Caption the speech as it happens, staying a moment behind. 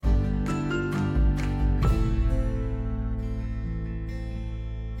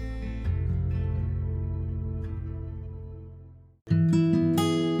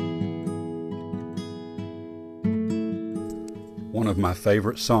of my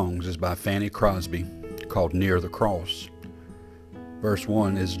favorite songs is by Fanny Crosby, called Near the Cross. Verse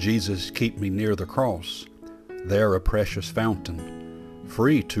 1 is, Jesus, keep me near the cross, there a precious fountain,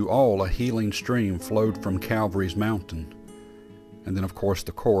 free to all a healing stream flowed from Calvary's mountain. And then of course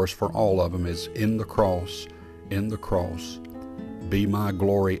the chorus for all of them is, in the cross, be my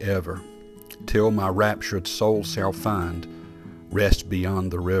glory ever, till my raptured soul shall find rest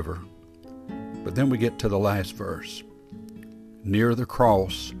beyond the river. But then we get to the last verse. Near the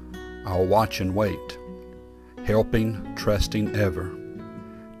cross I'll watch and wait, helping, trusting ever,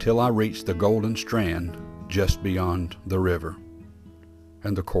 till I reach the golden strand just beyond the river.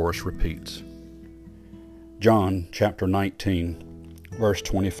 And the chorus repeats. John chapter 19, verse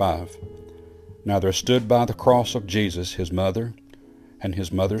 25. Now there stood by the cross of Jesus his mother, and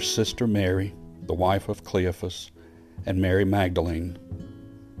his mother's sister Mary, the wife of Cleophas, and Mary Magdalene.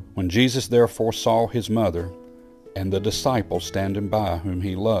 When Jesus therefore saw his mother, and the disciple standing by whom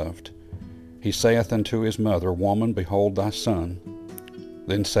he loved, he saith unto his mother, Woman, behold thy son.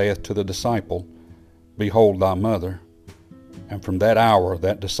 Then saith to the disciple, Behold thy mother. And from that hour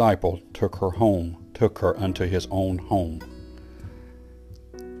that disciple took her unto his own home.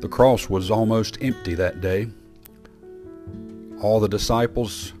 The cross was almost empty that day. All the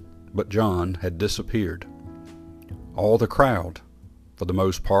disciples but John had disappeared. All the crowd, for the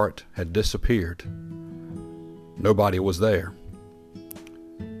most part, had disappeared. Nobody was there.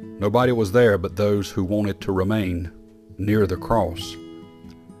 Nobody was there but those who wanted to remain near the cross,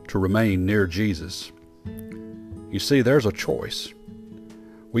 to remain near Jesus. You see, there's a choice.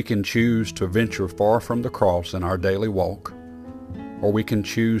 We can choose to venture far from the cross in our daily walk, or we can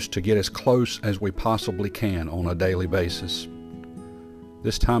choose to get as close as we possibly can on a daily basis.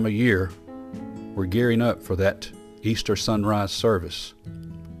 This time of year, we're gearing up for that Easter sunrise service.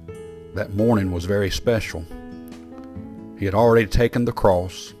 That morning was very special. He had already taken the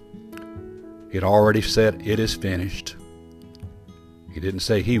cross. He had already said, it is finished. He didn't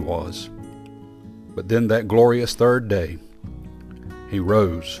say he was. But then that glorious third day, he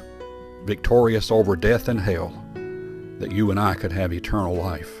rose, victorious over death and hell, that you and I could have eternal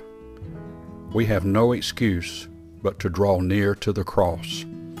life. We have no excuse but to draw near to the cross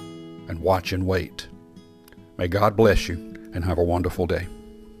and watch and wait. May God bless you and have a wonderful day.